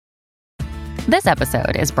This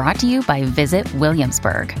episode is brought to you by Visit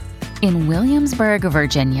Williamsburg. In Williamsburg,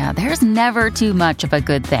 Virginia, there's never too much of a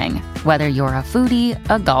good thing. Whether you're a foodie,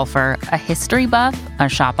 a golfer, a history buff, a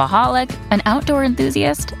shopaholic, an outdoor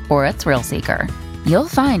enthusiast, or a thrill seeker, you'll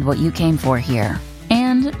find what you came for here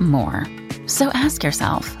and more. So ask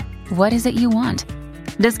yourself, what is it you want?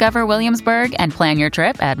 Discover Williamsburg and plan your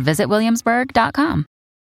trip at visitwilliamsburg.com.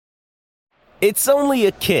 It's only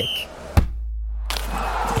a kick,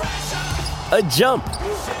 a jump,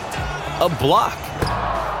 a block.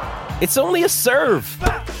 It's only a serve.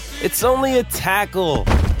 It's only a tackle,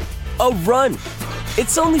 a run.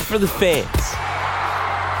 It's only for the fans.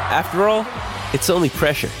 After all, it's only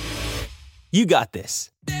pressure. You got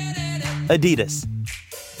this. Adidas.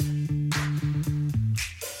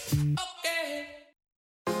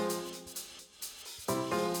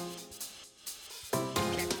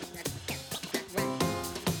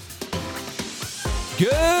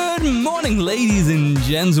 Good morning, ladies and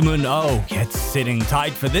gentlemen. Oh, get sitting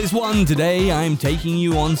tight for this one. Today, I'm taking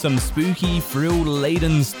you on some spooky,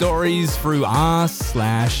 thrill-laden stories through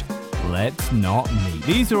r/LetsNotMeet.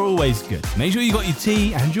 These are always good. Make sure you got your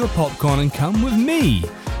tea and your popcorn and come with me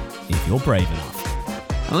if you're brave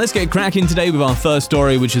enough. And let's get cracking today with our first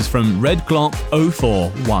story, which is from Red Clock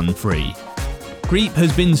 0413. Creep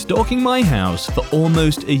has been stalking my house for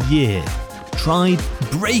almost a year. Tried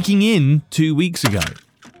breaking in 2 weeks ago.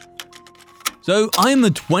 So, I'm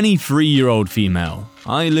a 23-year-old female.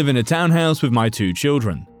 I live in a townhouse with my 2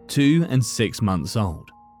 children, 2 and 6 months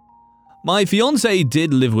old. My fiancé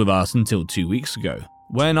did live with us until 2 weeks ago,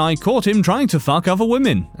 when I caught him trying to fuck other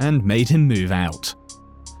women and made him move out.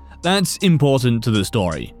 That's important to the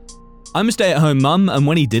story. I'm a stay-at-home mum, and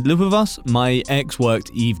when he did live with us, my ex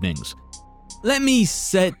worked evenings. Let me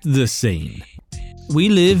set the scene. We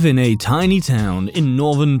live in a tiny town in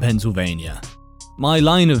northern Pennsylvania. My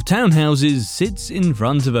line of townhouses sits in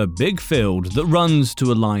front of a big field that runs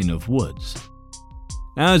to a line of woods.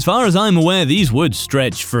 Now, as far as I'm aware, these woods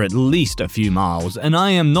stretch for at least a few miles, and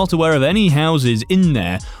I am not aware of any houses in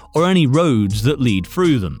there or any roads that lead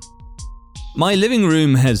through them. My living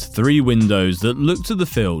room has 3 windows that look to the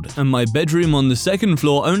field, and my bedroom on the second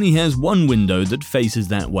floor only has 1 window that faces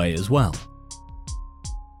that way as well.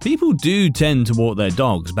 People do tend to walk their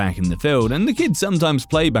dogs back in the field, and the kids sometimes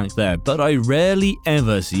play back there, but I rarely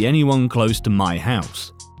ever see anyone close to my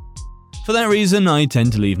house. For that reason, I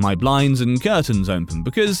tend to leave my blinds and curtains open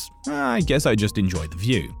because I guess I just enjoy the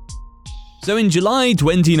view. So in July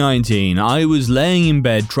 2019, I was laying in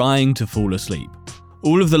bed trying to fall asleep.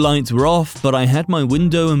 All of the lights were off, but I had my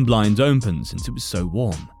window and blinds open since it was so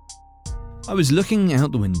warm. I was looking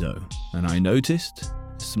out the window, and I noticed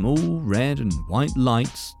small red and white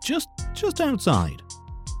lights just outside.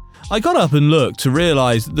 I got up and looked to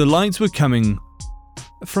realize that the lights were coming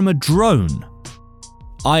from a drone.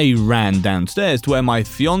 I ran downstairs to where my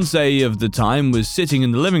fiancé of the time was sitting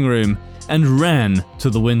in the living room and ran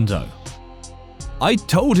to the window. I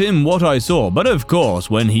told him what I saw, but of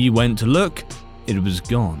course, when he went to look, it was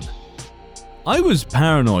gone. I was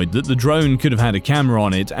paranoid that the drone could have had a camera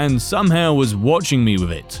on it and somehow was watching me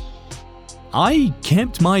with it. I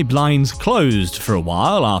kept my blinds closed for a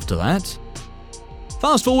while after that.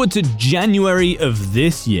 Fast forward to January of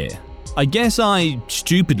this year. I guess I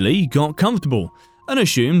stupidly got comfortable and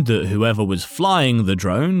assumed that whoever was flying the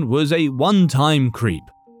drone was a one-time creep.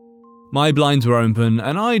 My blinds were open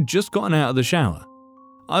and I'd just gotten out of the shower.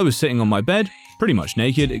 I was sitting on my bed, pretty much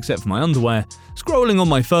naked except for my underwear, scrolling on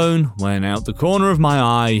my phone when out the corner of my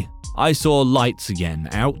eye, I saw lights again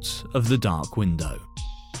out of the dark window.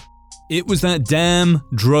 It was that damn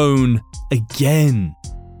drone again.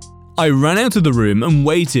 I ran out of the room and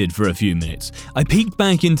waited for a few minutes. I peeked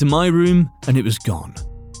back into my room and it was gone.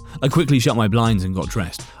 I quickly shut my blinds and got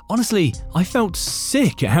dressed. Honestly, I felt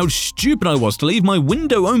sick at how stupid I was to leave my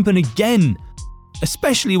window open again,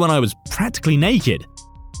 especially when I was practically naked.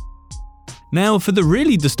 Now, for the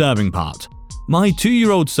really disturbing part. My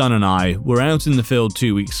 2-year-old son and I were out in the field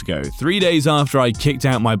 2 weeks ago, 3 days after I kicked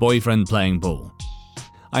out my boyfriend playing ball.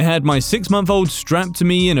 I had my 6-month-old strapped to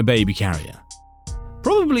me in a baby carrier.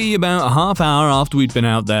 Probably about a half hour after we'd been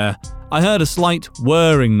out there, I heard a slight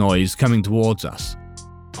whirring noise coming towards us.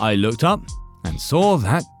 I looked up and saw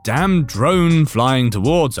that damn drone flying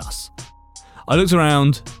towards us. I looked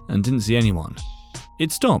around and didn't see anyone.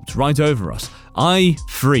 It stopped right over us. I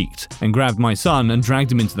freaked and grabbed my son and dragged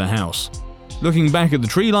him into the house, looking back at the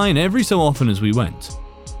tree line every so often as we went.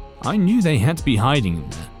 I knew they had to be hiding in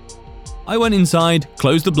there. I went inside,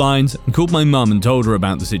 closed the blinds, and called my mum and told her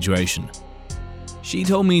about the situation. She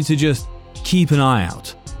told me to just keep an eye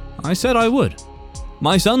out. I said I would.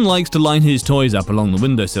 My son likes to line his toys up along the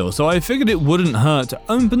windowsill, so I figured it wouldn't hurt to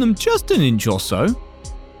open them just an inch or so.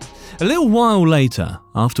 A little while later,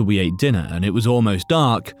 after we ate dinner and it was almost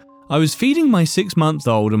dark, I was feeding my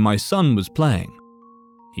 6-month-old and my son was playing.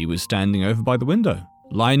 He was standing over by the window,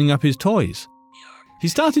 lining up his toys. He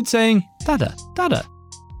started saying, "Dada, Dada."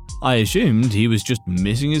 I assumed he was just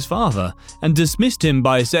missing his father and dismissed him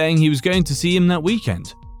by saying he was going to see him that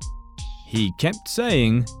weekend. He kept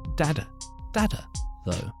saying, "Dada, Dada,"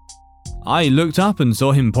 though. I looked up and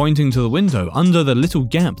saw him pointing to the window under the little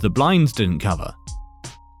gap the blinds didn't cover.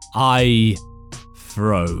 I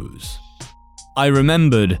froze. I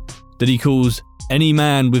remembered that he calls any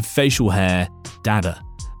man with facial hair Dada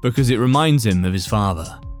because it reminds him of his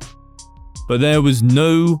father. But there was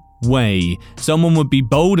no way someone would be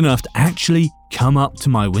bold enough to actually come up to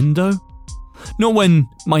my window. Not when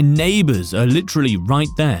my neighbors are literally right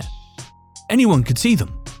there. Anyone could see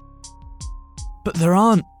them. But there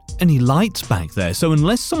aren't any lights back there, so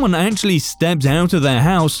unless someone actually steps out of their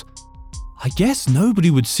house, I guess nobody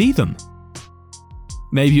would see them.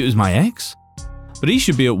 Maybe it was my ex? But he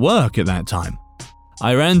should be at work at that time.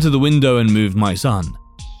 I ran to the window and moved my son.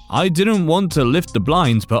 I didn't want to lift the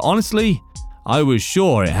blinds, but honestly, I was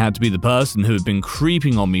sure it had to be the person who had been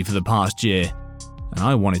creeping on me for the past year, and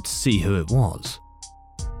I wanted to see who it was.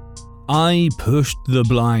 I pushed the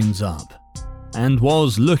blinds up and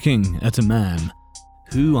was looking at a man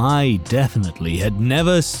who I definitely had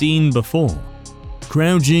never seen before,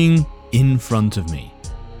 crouching in front of me.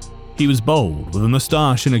 He was bald with a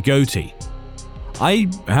moustache and a goatee. I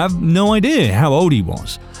have no idea how old he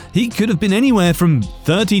was. He could have been anywhere from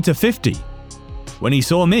 30 to 50. When he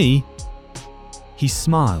saw me, he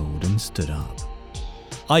smiled and stood up.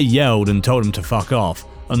 I yelled and told him to fuck off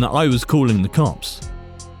and that I was calling the cops.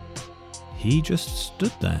 He just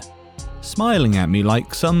stood there, smiling at me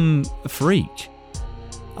like some freak.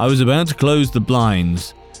 I was about to close the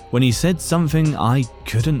blinds when he said something I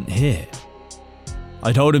couldn't hear.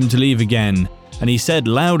 I told him to leave again, and he said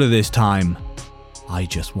louder this time, "I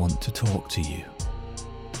just want to talk to you."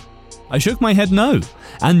 I shook my head no,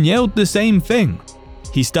 and yelled the same thing.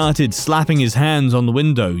 He started slapping his hands on the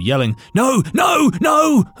window, yelling, "No, no,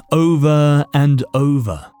 no!" over and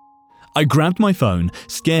over. I grabbed my phone,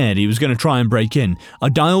 scared he was going to try and break in. I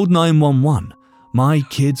dialed 911. My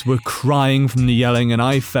kids were crying from the yelling and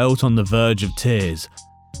I felt on the verge of tears.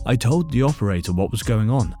 I told the operator what was going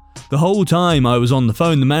on. The whole time I was on the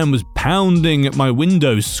phone, the man was pounding at my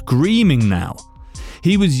window, screaming now.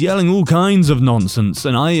 He was yelling all kinds of nonsense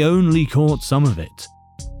and I only caught some of it.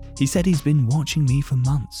 He said he's been watching me for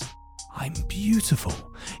months. I'm beautiful.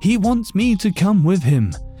 He wants me to come with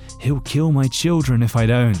him. He'll kill my children if I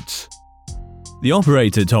don't. The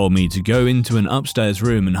operator told me to go into an upstairs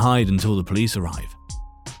room and hide until the police arrive.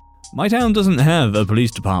 My town doesn't have a police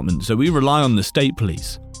department, so we rely on the state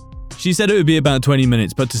police. She said it would be about 20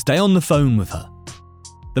 minutes, but to stay on the phone with her.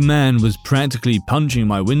 The man was practically punching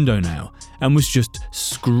my window now and was just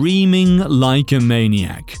screaming like a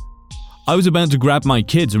maniac. I was about to grab my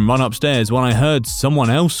kids and run upstairs when I heard someone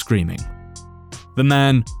else screaming. The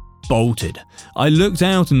man bolted. I looked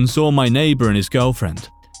out and saw my neighbor and his girlfriend.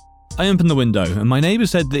 I opened the window and my neighbor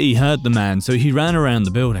said that he heard the man, so he ran around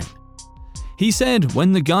the building. He said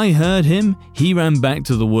when the guy heard him, he ran back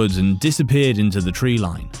to the woods and disappeared into the tree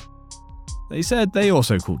line. They said they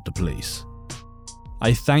also called the police.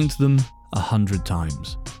 I thanked them 100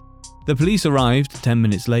 times. The police arrived 10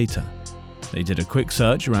 minutes later. They did a quick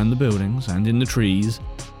search around the buildings and in the trees,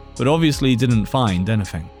 but obviously didn't find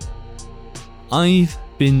anything. I've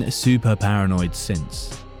been super paranoid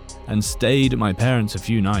since, and stayed at my parents' a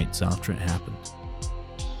few nights after it happened.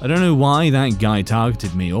 I don't know why that guy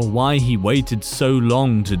targeted me or why he waited so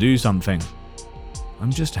long to do something.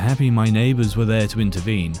 I'm just happy my neighbors were there to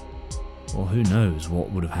intervene, or who knows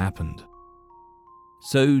what would have happened.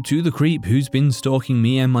 So to the creep who's been stalking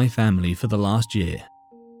me and my family for the last year,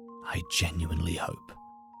 I genuinely hope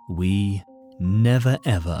we never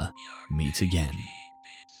ever meet again.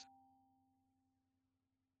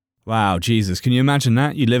 Wow, Jesus, can you imagine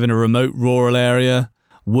that? You live in a remote rural area,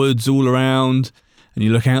 woods all around, and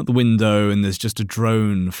you look out the window and there's just a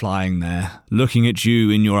drone flying there, looking at you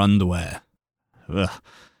in your underwear. Ugh.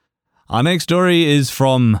 Our next story is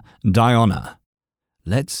from Diana.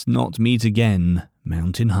 Let's not meet again,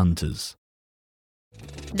 mountain hunters.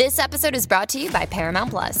 This episode is brought to you by Paramount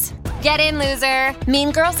Plus. Get in, loser!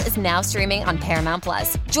 Mean Girls is now streaming on Paramount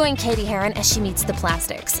Plus. Join Katie Heron as she meets the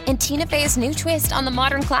plastics in Tina Fey's new twist on the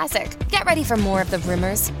modern classic. Get ready for more of the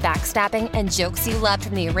rumors, backstabbing, and jokes you loved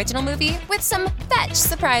from the original movie with some fetch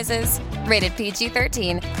surprises. Rated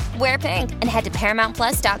PG-13. Wear pink and head to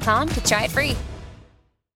ParamountPlus.com to try it free.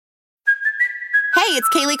 it's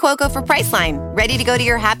Kaylee Cuoco for Priceline. Ready to go to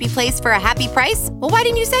your happy place for a happy price? Well, why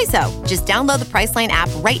didn't you say so? Just download the Priceline app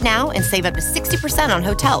right now and save up to 60% on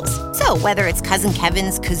hotels. So whether it's Cousin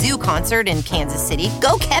Kevin's Kazoo Concert in Kansas City,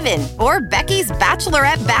 go Kevin, or Becky's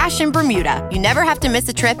Bachelorette Bash in Bermuda, you never have to miss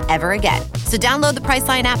a trip ever again. So download the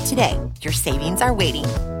Priceline app today. Your savings are waiting.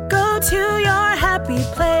 Go to your happy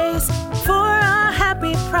place for a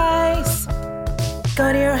happy price.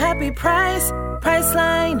 Go to your happy price,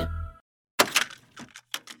 Priceline.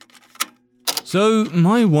 So,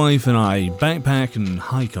 my wife and I backpack and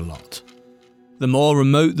hike a lot. The more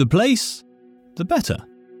remote the place, the better.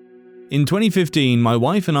 In 2015, my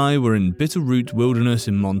wife and I were in Bitterroot Wilderness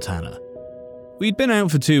in Montana. We'd been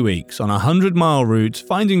out for 2 weeks on a 100-mile route,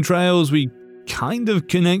 finding trails we kind of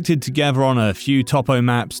connected together on a few topo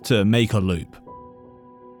maps to make a loop.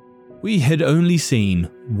 We had only seen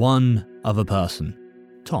one other person,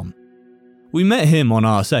 Tom. We met him on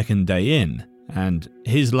our second day in, and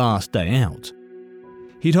his last day out.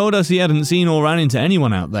 He told us he hadn't seen or ran into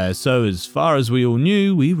anyone out there, so as far as we all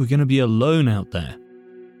knew, we were going to be alone out there.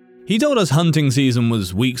 He told us hunting season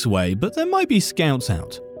was weeks away, but there might be scouts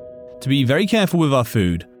out. To be very careful with our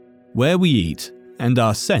food, where we eat, and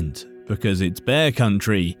our scent, because it's bear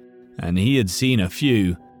country, and he had seen a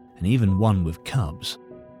few, and even one with cubs.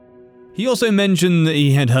 He also mentioned that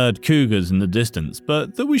he had heard cougars in the distance,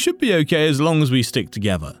 but that we should be okay as long as we stick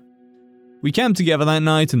together. We camped together that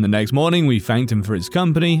night, and the next morning we thanked him for his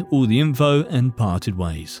company, all the info, and parted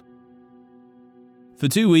ways. For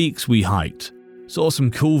 2 weeks we hiked, saw some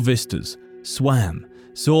cool vistas, swam,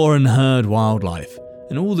 saw and heard wildlife,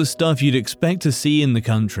 and all the stuff you'd expect to see in the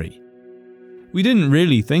country. We didn't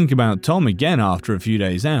really think about Tom again after a few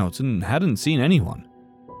days out, and hadn't seen anyone.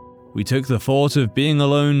 We took the thought of being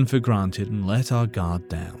alone for granted and let our guard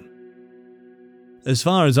down. As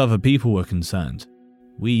far as other people were concerned,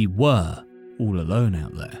 we were all alone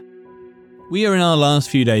out there. We are in our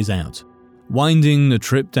last few days out, winding the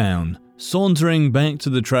trip down, sauntering back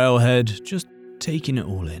to the trailhead, just taking it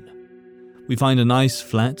all in. We find a nice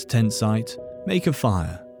flat tent site, make a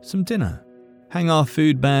fire, some dinner, hang our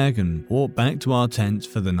food bag and walk back to our tent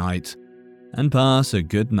for the night, and pass a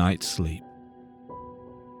good night's sleep.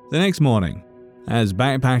 The next morning, as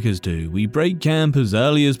backpackers do, we break camp as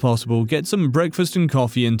early as possible, get some breakfast and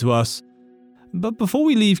coffee into us, but before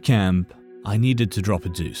we leave camp, I needed to drop a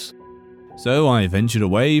deuce. So I ventured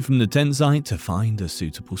away from the tent site to find a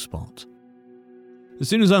suitable spot. As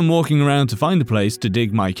soon as I'm walking around to find a place to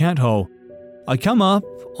dig my cat hole, I come up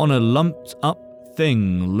on a lumped up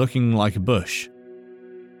thing looking like a bush.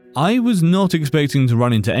 I was not expecting to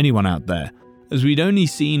run into anyone out there, as we'd only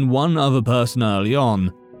seen one other person early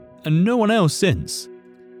on, and no one else since.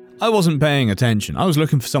 I wasn't paying attention, I was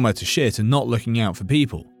looking for somewhere to shit and not looking out for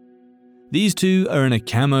people. These two are in a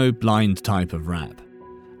camo blind type of wrap.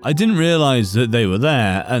 I didn't realise that they were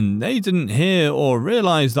there, and they didn't hear or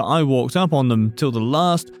realise that I walked up on them till the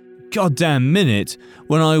last goddamn minute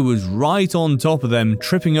when I was right on top of them,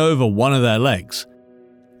 tripping over one of their legs.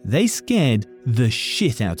 They scared the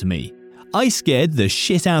shit out of me. I scared the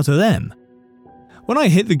shit out of them. When I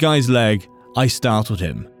hit the guy's leg, I startled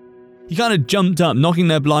him. He kind of jumped up, knocking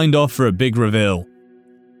their blind off for a big reveal.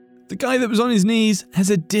 The guy that was on his knees has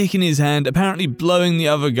a dick in his hand, apparently blowing the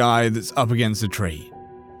other guy that's up against a tree.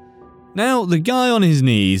 Now, the guy on his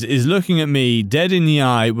knees is looking at me dead in the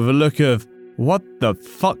eye with a look of, what the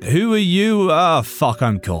fuck, who are you? Fuck,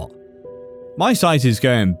 I'm caught. My sight is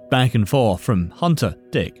going back and forth from Hunter,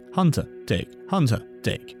 Dick, Hunter, Dick, Hunter,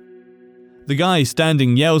 Dick. The guy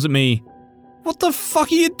standing yells at me, what the fuck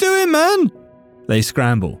are you doing, man? They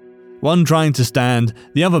scramble, one trying to stand,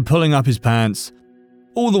 the other pulling up his pants.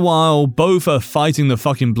 All the while, both are fighting the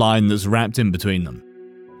fucking blind that's wrapped in between them.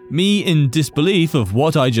 Me, in disbelief of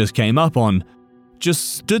what I just came up on,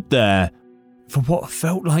 just stood there for what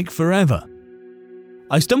felt like forever.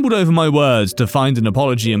 I stumbled over my words to find an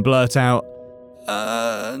apology and blurt out,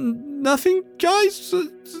 nothing, guys,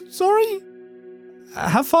 sorry?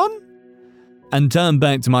 Have fun? And turned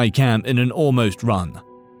back to my camp in an almost run.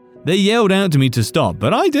 They yelled out to me to stop,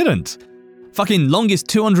 but I didn't. Fucking longest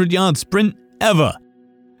 200-yard sprint ever.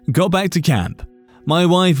 Got back to camp. My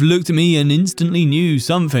wife looked at me and instantly knew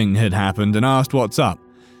something had happened and asked what's up.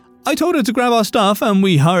 I told her to grab our stuff and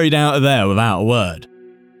we hurried out of there without a word.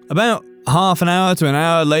 About half an hour to an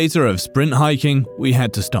hour later of sprint hiking, we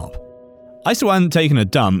had to stop. I still hadn't taken a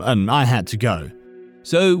dump and I had to go.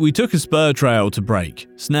 So we took a spur trail to break,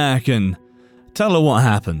 snack and tell her what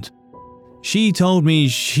happened. She told me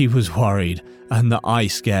she was worried and that I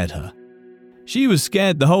scared her. She was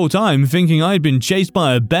scared the whole time, thinking I'd been chased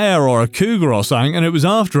by a bear or a cougar or something and it was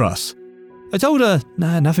after us. I told her,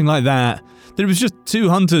 nah, nothing like that. That it was just two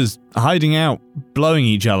hunters hiding out, blowing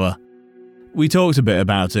each other. We talked a bit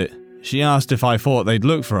about it. She asked if I thought they'd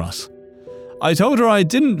look for us. I told her I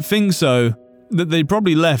didn't think so, that they'd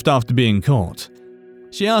probably left after being caught.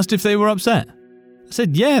 She asked if they were upset. I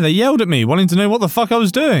said, yeah, they yelled at me, wanting to know what the fuck I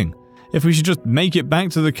was doing, if we should just make it back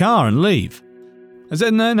to the car and leave. I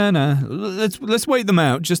said, no, let's wait them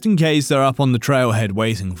out, just in case they're up on the trailhead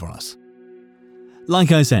waiting for us.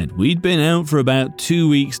 Like I said, we'd been out for about 2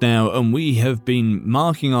 weeks now, and we have been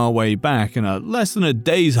marking our way back in a less than a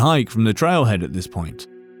day's hike from the trailhead at this point.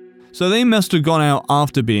 So they must have gone out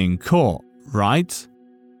after being caught, right?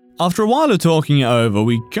 After a while of talking it over,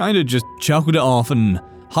 we kinda just chuckled it off and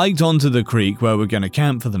hiked onto the creek where we're gonna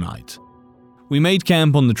camp for the night. We made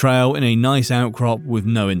camp on the trail in a nice outcrop with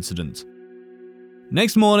no incident.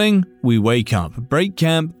 Next morning, we wake up, break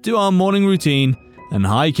camp, do our morning routine, and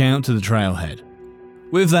hike out to the trailhead.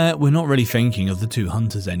 With that, we're not really thinking of the two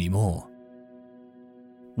hunters anymore.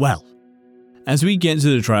 Well, as we get to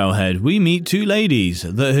the trailhead, we meet two ladies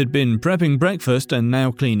that had been prepping breakfast and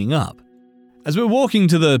now cleaning up. As we're walking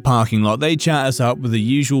to the parking lot, they chat us up with the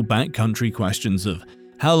usual backcountry questions of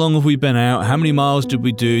how long have we been out, how many miles did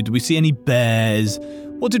we do, did we see any bears,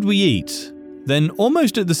 what did we eat? Then,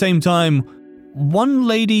 almost at the same time, one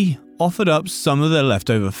lady offered up some of their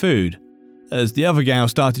leftover food, as the other gal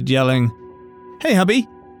started yelling, "Hey hubby,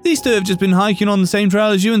 these two have just been hiking on the same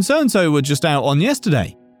trail as you and so-and-so were just out on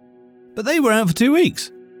yesterday. But they were out for 2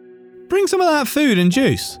 weeks. Bring some of that food and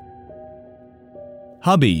juice."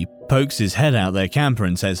 Hubby pokes his head out their camper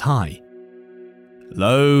and says hi.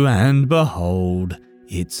 Lo and behold,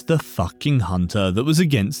 it's the fucking hunter that was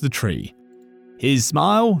against the tree. His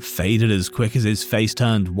smile faded as quick as his face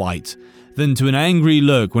turned white, then to an angry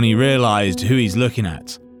look when he realized who he's looking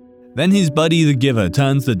at. Then his buddy the giver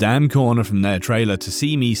turns the damn corner from their trailer to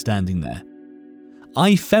see me standing there.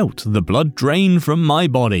 I felt the blood drain from my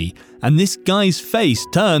body, and this guy's face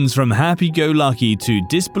turns from happy-go-lucky to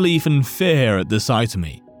disbelief and fear at the sight of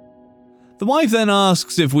me. The wife then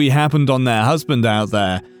asks if we happened on their husband out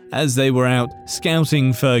there, as they were out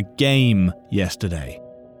scouting for game yesterday.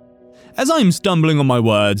 As I'm stumbling on my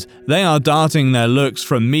words, they are darting their looks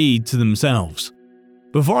from me to themselves.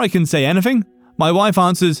 Before I can say anything, my wife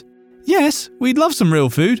answers, "Yes, we'd love some real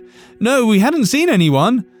food. No, we hadn't seen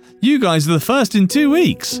anyone. You guys are the first in 2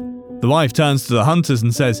 weeks." The wife turns to the hunters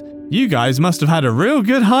and says, "You guys must have had a real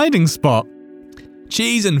good hiding spot."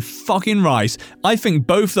 Cheese and fucking rice. I think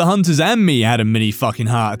both the hunters and me had a mini fucking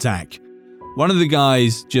heart attack. One of the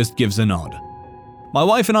guys just gives a nod. My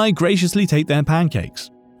wife and I graciously take their pancakes.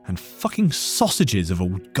 And fucking sausages of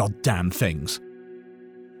all goddamn things.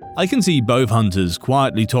 I can see both hunters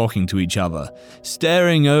quietly talking to each other,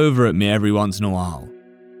 staring over at me every once in a while.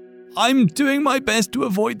 I'm doing my best to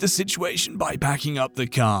avoid the situation by backing up the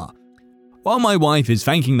car. While my wife is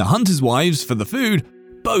thanking the hunters' wives for the food,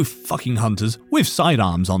 both fucking hunters, with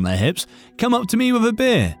sidearms on their hips, come up to me with a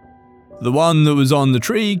beer. The one that was on the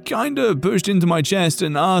tree kinda pushed into my chest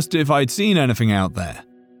and asked if I'd seen anything out there.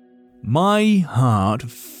 My heart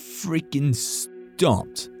freaking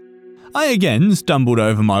stopped. I again stumbled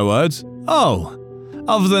over my words. Oh,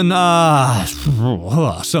 other than,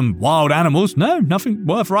 some wild animals, no, nothing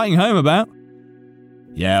worth writing home about.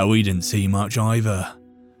 Yeah, we didn't see much either.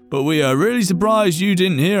 But we are really surprised you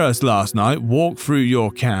didn't hear us last night walk through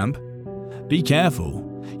your camp. Be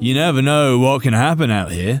careful. You never know what can happen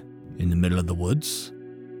out here, in the middle of the woods.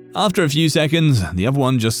 After a few seconds, the other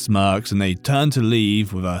one just smirks and they turn to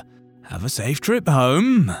leave with a, "Have a safe trip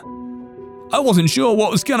home." I wasn't sure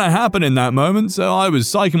what was gonna happen in that moment, so I was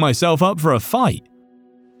psyching myself up for a fight.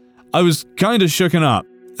 I was kinda shooken up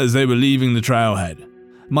as they were leaving the trailhead.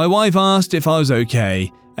 My wife asked if I was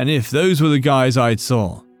okay and if those were the guys I'd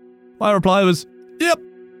saw. My reply was, "Yep,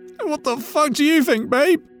 what the fuck do you think,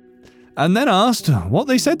 babe?" And then asked what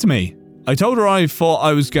they said to me. I told her I thought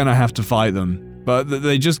I was gonna have to fight them, but that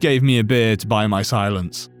they just gave me a beer to buy my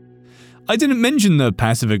silence. I didn't mention the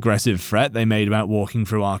passive-aggressive threat they made about walking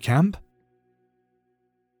through our camp.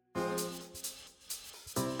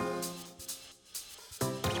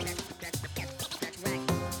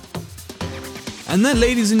 And that,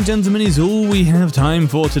 ladies and gentlemen, is all we have time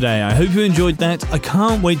for today. I hope you enjoyed that. I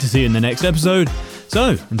can't wait to see you in the next episode.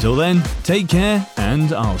 So, until then, take care,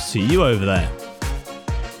 and I'll see you over there.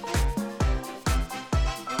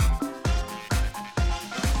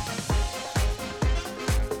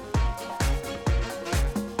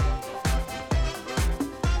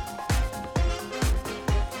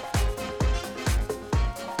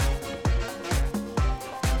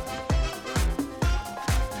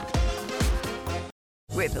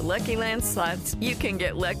 With With the Lucky Land Slots, you can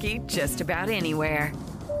get lucky just about anywhere.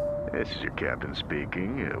 This is your captain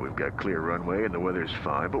speaking. We've got clear runway and the weather's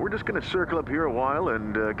fine, but we're just going to circle up here a while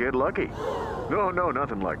and get lucky. No,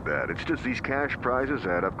 nothing like that. It's just these cash prizes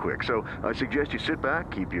add up quick. So I suggest you sit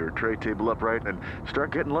back, keep your tray table upright, and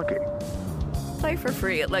start getting lucky. Play for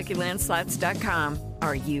free at LuckyLandSlots.com.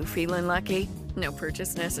 Are you feeling lucky? No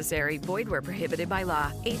purchase necessary. Void where prohibited by law.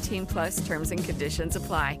 18 plus terms and conditions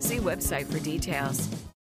apply. See website for details.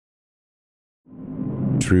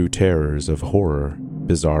 True terrors of horror,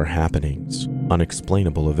 bizarre happenings,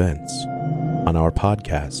 unexplainable events. On our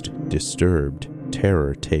podcast, Disturbed,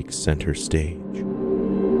 terror takes center stage.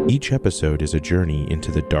 Each episode is a journey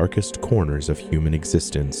into the darkest corners of human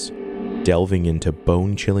existence, delving into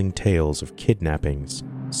bone-chilling tales of kidnappings,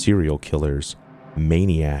 serial killers,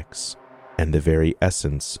 maniacs, and the very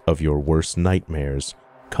essence of your worst nightmares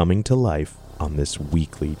coming to life on this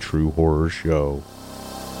weekly true horror show.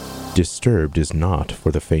 Disturbed is not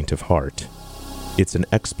for the faint of heart. It's an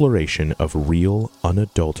exploration of real,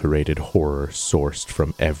 unadulterated horror sourced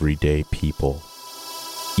from everyday people.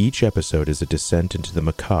 Each episode is a descent into the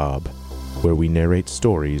macabre, where we narrate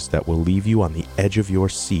stories that will leave you on the edge of your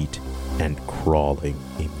seat and crawling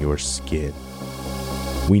in your skin.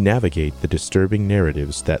 We navigate the disturbing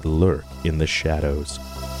narratives that lurk in the shadows,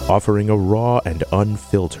 offering a raw and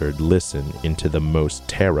unfiltered listen into the most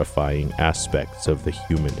terrifying aspects of the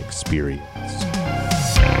human experience.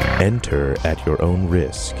 Enter at your own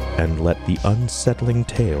risk and let the unsettling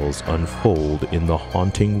tales unfold in the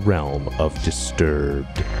haunting realm of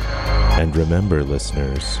Disturbed. And remember,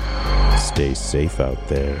 listeners, stay safe out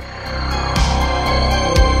there.